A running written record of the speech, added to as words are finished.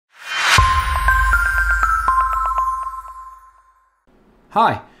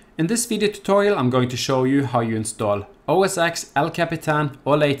Hi, in this video tutorial I'm going to show you how you install ESXi Capitan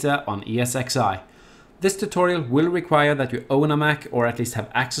or later on ESXi. This tutorial will require that you own a Mac or at least have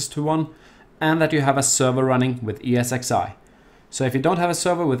access to one, and that you have a server running with ESXi. So if you don't have a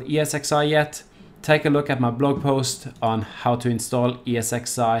server with ESXi yet, take a look at my blog post on how to install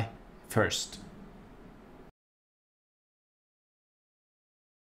ESXi first.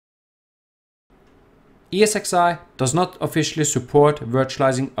 ESXi does not officially support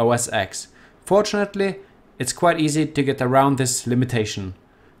virtualizing OS X. Fortunately, it's quite easy to get around this limitation.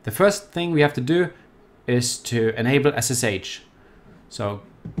 The first thing we have to do is to enable SSH. So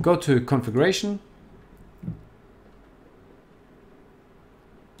go to Configuration,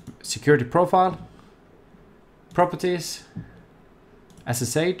 Security Profile, Properties,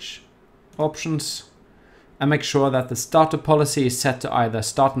 SSH, Options, and make sure that the startup policy is set to either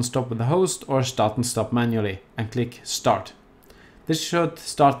start and stop with the host or start and stop manually, and click Start. This should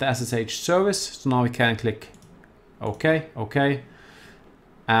start the SSH service, so now we can click OK,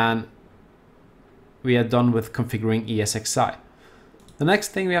 and we are done with configuring ESXi. The next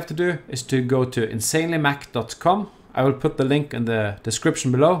thing we have to do is to go to insanelymac.com. I will put the link in the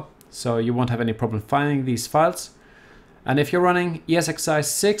description below, so you won't have any problem finding these files. And if you're running ESXi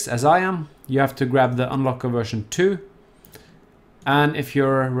 6 as I am, you have to grab the unlocker version 2. And if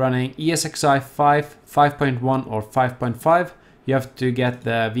you're running ESXi 5, 5.1 or 5.5, you have to get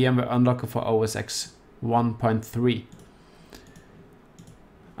the VMware unlocker for OS X 1.3.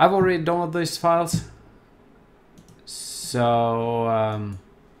 I've already downloaded these files, so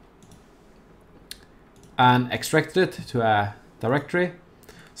and extracted it to a directory.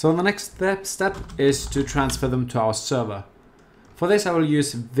 So the next step is to transfer them to our server. For this I will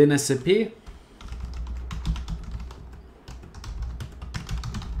use WinSCP.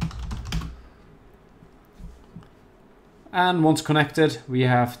 And once connected, we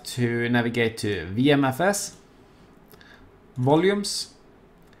have to navigate to VMFS, Volumes,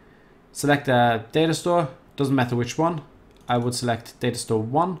 select a data store, doesn't matter which one. I would select data store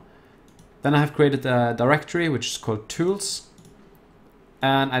 1. Then I have created a directory which is called Tools,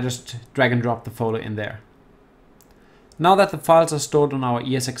 and I just drag and drop the folder in there. Now that the files are stored on our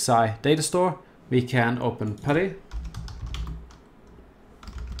ESXi data store, we can open PuTTY.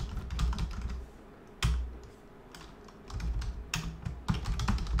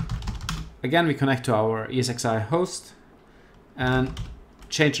 Again, we connect to our ESXi host and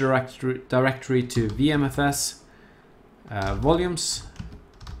change the directory to VMFS, Volumes,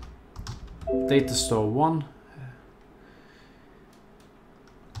 data store 1,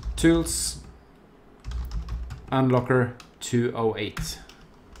 Tools, Unlocker 208.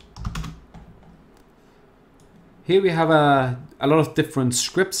 Here we have a lot of different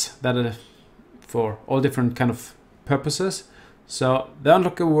scripts that are for all different kind of purposes. So the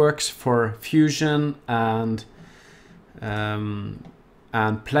unlocker works for Fusion and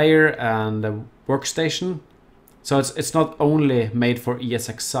Player and Workstation. So it's not only made for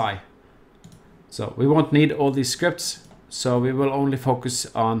ESXi. So we won't need all these scripts. So we will only focus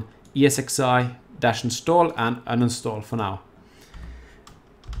on ESXi-install and uninstall for now.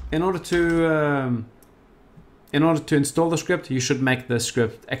 In order to install the script, you should make the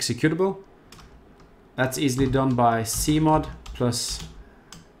script executable. That's easily done by cmod plus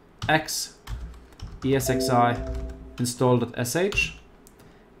x ESXi install.sh.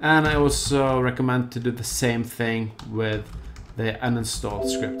 And I also recommend to do the same thing with the uninstall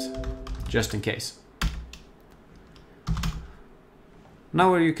script, just in case.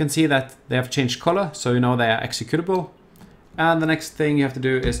 Now you can see that they have changed color, so you know they are executable. And the next thing you have to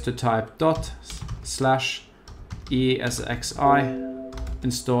do is to type /ESXi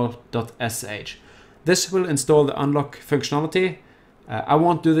install.sh. This will install the unlock functionality. I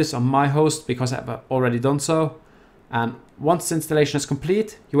won't do this on my host because I've already done so. And once the installation is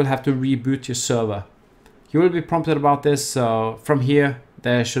complete, you will have to reboot your server. You will be prompted about this, so from here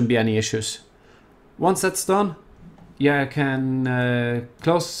there shouldn't be any issues. Once that's done, you can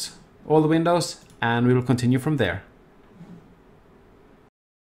close all the windows and we will continue from there.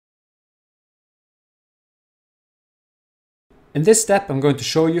 In this step, I'm going to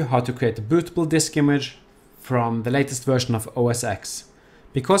show you how to create a bootable disk image from the latest version of OS X.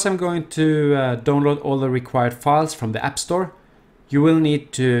 Because I'm going to download all the required files from the App Store, you will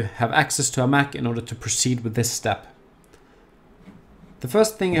need to have access to a Mac in order to proceed with this step. The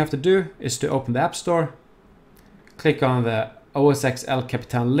first thing you have to do is to open the App Store, click on the ESXi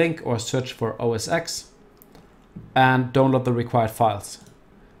Capitan link or search for OS X, and download the required files.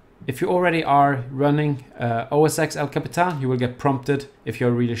 If you already are running ESXi Capitan, you will get prompted if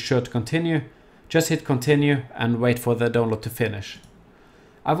you're really sure to continue. Just hit continue and wait for the download to finish.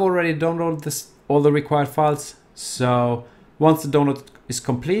 I've already downloaded all the required files, so once the download is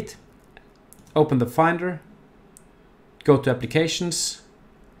complete, open the Finder, go to Applications,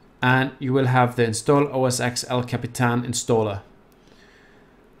 and you will have the Install ESXi Capitan installer.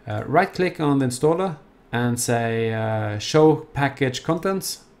 Right click on the installer and say Show Package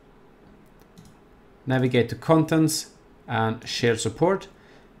Contents. Navigate to Contents and Shared Support,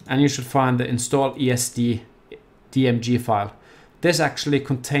 and you should find the Install ESD DMG file. This actually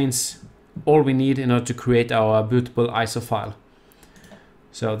contains all we need in order to create our bootable ISO file.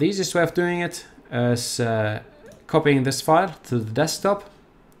 So the easiest way of doing it is copying this file to the desktop,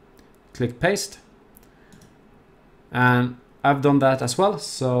 click Paste, and I've done that as well,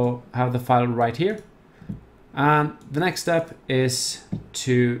 so I have the file right here. And the next step is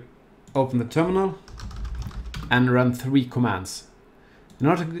to open the terminal and run 3 commands. In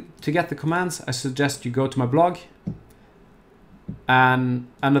order to get the commands, I suggest you go to my blog, and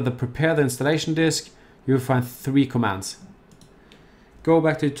under the Prepare the Installation disk, you'll find 3 commands. Go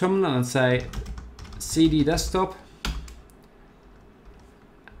back to the terminal and say cd desktop,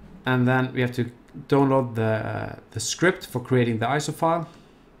 and then we have to download the script for creating the ISO file.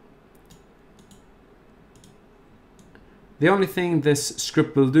 The only thing this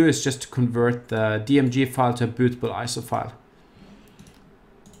script will do is just to convert the DMG file to a bootable ISO file.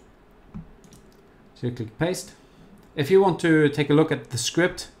 So you click Paste. If you want to take a look at the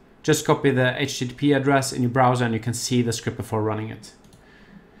script, just copy the HTTP address in your browser and you can see the script before running it.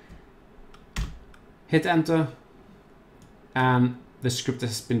 Hit Enter, and the script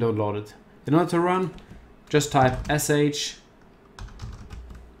has been downloaded. In order to run, just type sh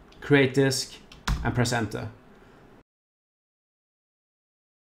create disk and press Enter.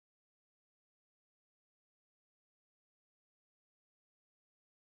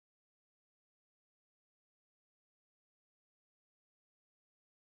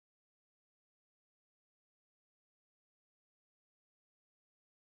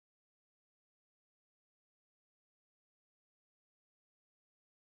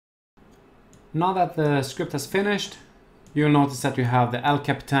 Now that the script has finished, you'll notice that you have the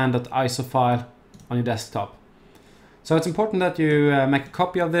lcapitan.iso file on your desktop. So it's important that you make a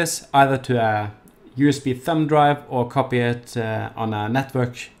copy of this, either to a USB thumb drive or copy it on a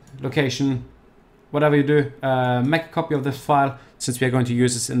network location. Whatever you do, make a copy of this file, since we are going to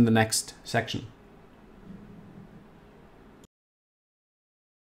use this in the next section.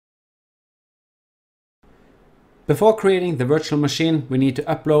 Before creating the virtual machine, we need to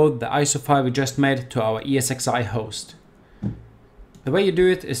upload the ISO file we just made to our ESXi host. The way you do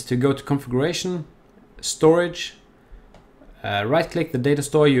it is to go to Configuration, Storage, right click the data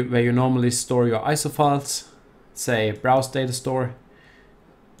store where you normally store your ISO files, say Browse Data Store.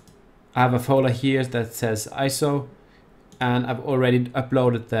 I have a folder here that says ISO, and I've already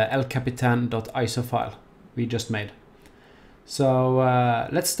uploaded the lcapitan.iso file we just made. So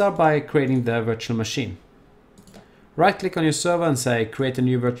let's start by creating the virtual machine. Right click on your server and say create a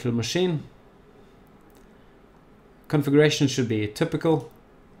new virtual machine. Configuration should be typical.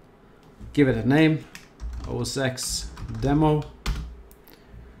 Give it a name, OSX demo.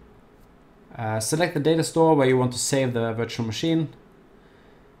 Select the data store where you want to save the virtual machine.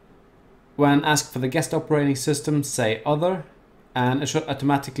 When asked for the guest operating system, say other, and it should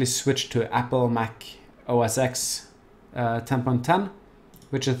automatically switch to Apple Mac OS X 10.10,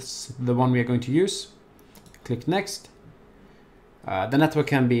 which is the one we are going to use. Click Next. The network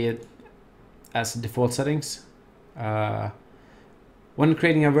can be as default settings. When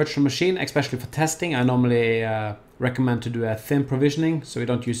creating a virtual machine, especially for testing, I normally recommend to do a thin provisioning so we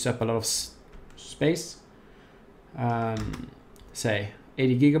don't use up a lot of space. Say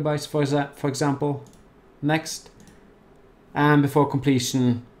 80 gigabytes for example. Next. And before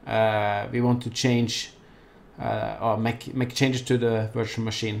completion, we want to change or make changes to the virtual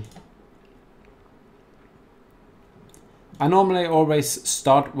machine. I normally always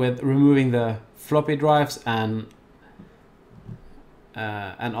start with removing the floppy drives and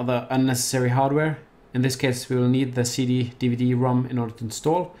other unnecessary hardware. In this case, we will need the CD, DVD, ROM in order to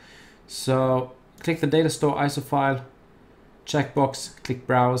install. So click the data store ISO file, checkbox, click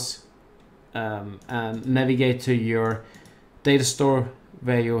Browse, and navigate to your data store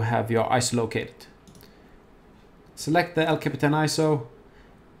where you have your ISO located. Select the lcapitan ISO.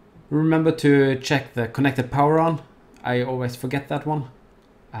 Remember to check the connected power on. I always forget that one.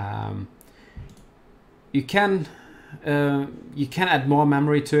 You can add more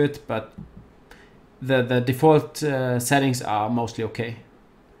memory to it, but the default settings are mostly okay.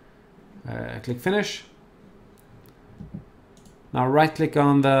 Click Finish. Now right click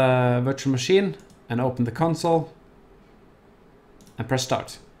on the virtual machine and open the console and press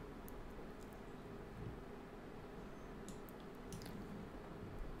start.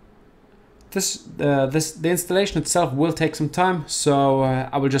 The installation itself will take some time, so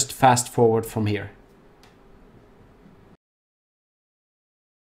I will just fast forward from here.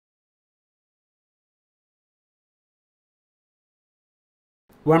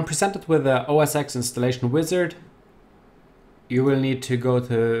 When presented with the ESXi installation wizard, you will need to go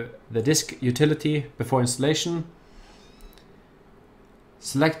to the disk utility before installation,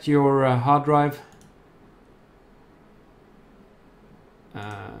 select your hard drive,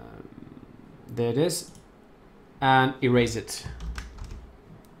 there it is, and erase it.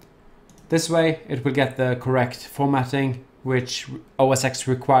 This way it will get the correct formatting which ESXi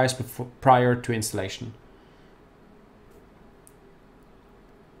requires prior to installation.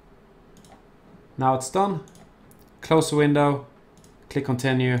 Now it's done. Close the window, click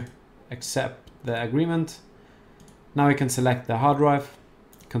continue, accept the agreement. Now you can select the hard drive,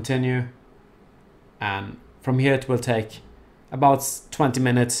 continue, and from here it will take about 20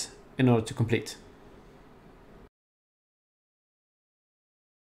 minutes in order to complete.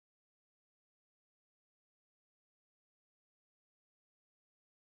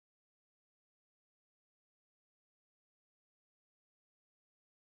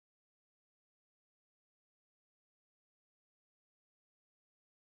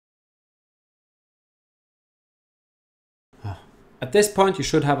 At this point you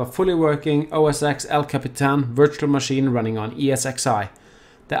should have a fully working ESXi Capitan virtual machine running on ESXi.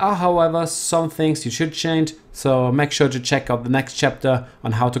 There are, however, some things you should change, so make sure to check out the next chapter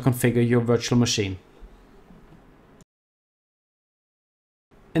on how to configure your virtual machine.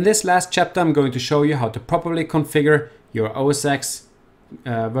 In this last chapter I'm going to show you how to properly configure your ESXi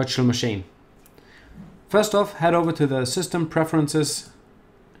virtual machine. First off, head over to the System Preferences,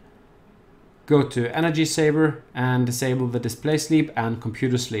 go to Energy Saver and disable the Display Sleep and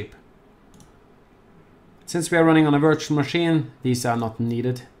Computer Sleep. Since we are running on a virtual machine, these are not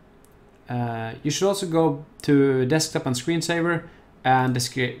needed. You should also go to Desktop and Screensaver and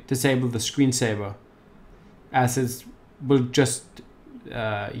disable the Screensaver, as it will just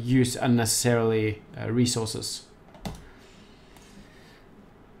use unnecessarily resources.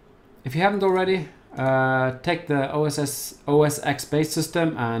 If you haven't already, take the ESXi base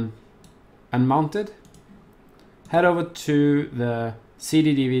system and unmount it. Head over to the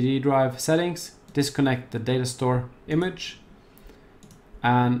CD/DVD drive settings, disconnect the data store image,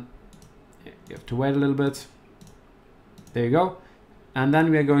 and you have to wait a little bit. There you go. And then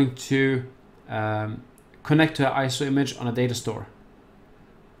we are going to connect to an ISO image on a data store.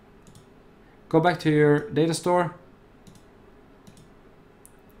 Go back to your data store,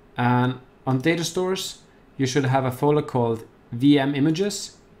 and on data stores you should have a folder called VM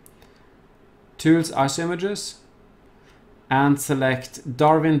Images, Tools ISO Images, and select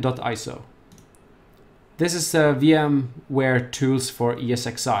darwin.iso. This is a VMware tools for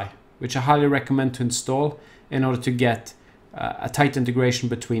ESXi, which I highly recommend to install in order to get a tight integration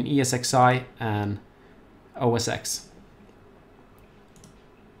between ESXi and ESXi.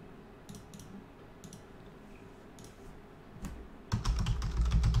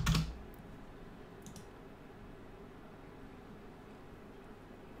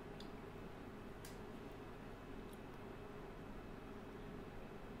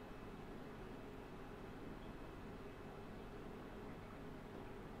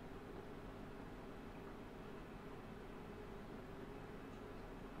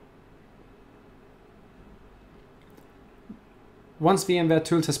 Once VMware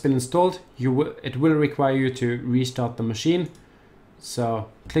Tools has been installed, it will require you to restart the machine. So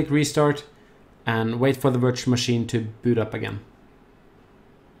click Restart and wait for the virtual machine to boot up again.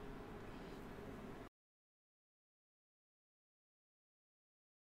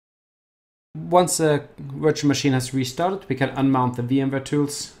 Once the virtual machine has restarted, we can unmount the VMware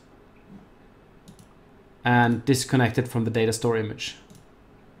Tools and disconnect it from the data store image.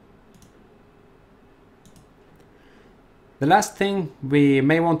 The last thing we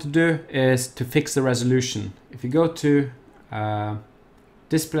may want to do is to fix the resolution. If you go to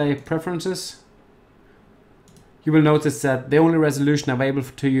Display Preferences, you will notice that the only resolution available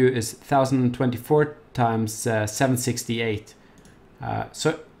to you is 1024 times 768.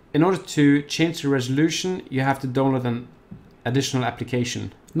 So in order to change the resolution, you have to download an additional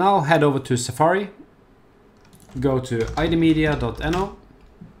application. Now head over to Safari, go to idmedia.no,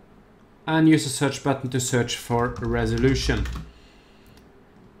 and use the search button to search for resolution.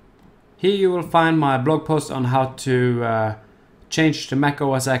 Here you will find my blog post on how to change the Mac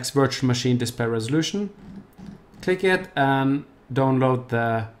OS X virtual machine display resolution. Click it and download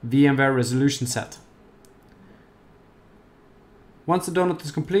the VMware resolution set. Once the download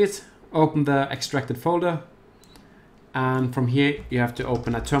is complete, open the extracted folder, and from here you have to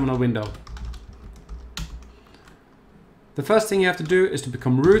open a terminal window. The first thing you have to do is to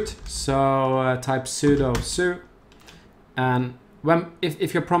become root, so type sudo su, and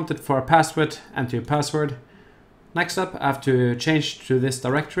if you're prompted for a password, enter your password. Next up, I have to change to this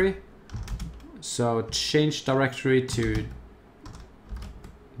directory, so change directory to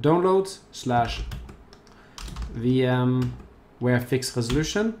downloads / VMware fix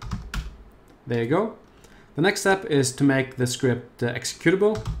resolution. There you go. The next step is to make the script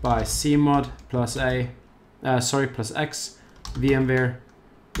executable by cmod plus x VMware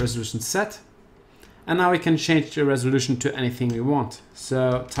resolution set. And now we can change the resolution to anything we want.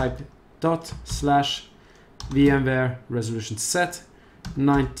 So type / VMware resolution set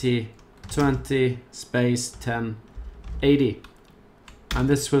 9020 space 1080. And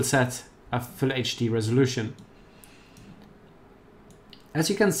this will set a full HD resolution. As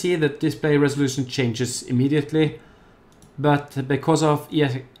you can see, the display resolution changes immediately, but because of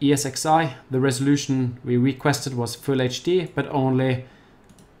ESXi, the resolution we requested was full HD, but only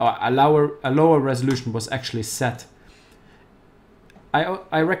a lower resolution was actually set.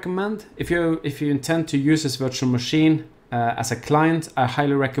 I recommend, if you intend to use this virtual machine as a client, I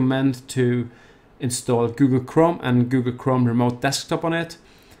highly recommend to install Google Chrome and Google Chrome Remote Desktop on it.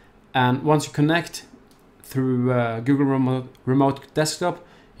 And once you connect through Google Remote Desktop,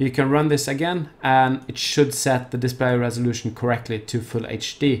 you can run this again, and it should set the display resolution correctly to full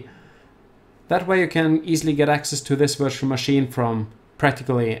HD. That way you can easily get access to this virtual machine from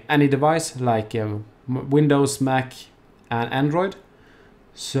practically any device, like Windows, Mac, and Android.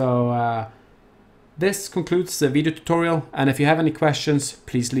 So this concludes the video tutorial, and if you have any questions,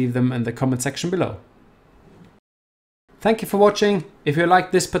 please leave them in the comment section below. Thank you for watching. If you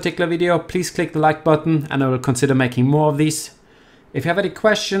liked this particular video, please click the like button and I will consider making more of these. If you have any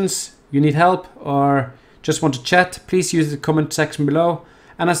questions, you need help, or just want to chat, please use the comment section below.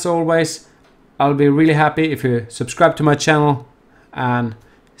 And as always, I'll be really happy if you subscribe to my channel, and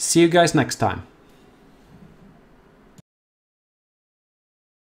see you guys next time.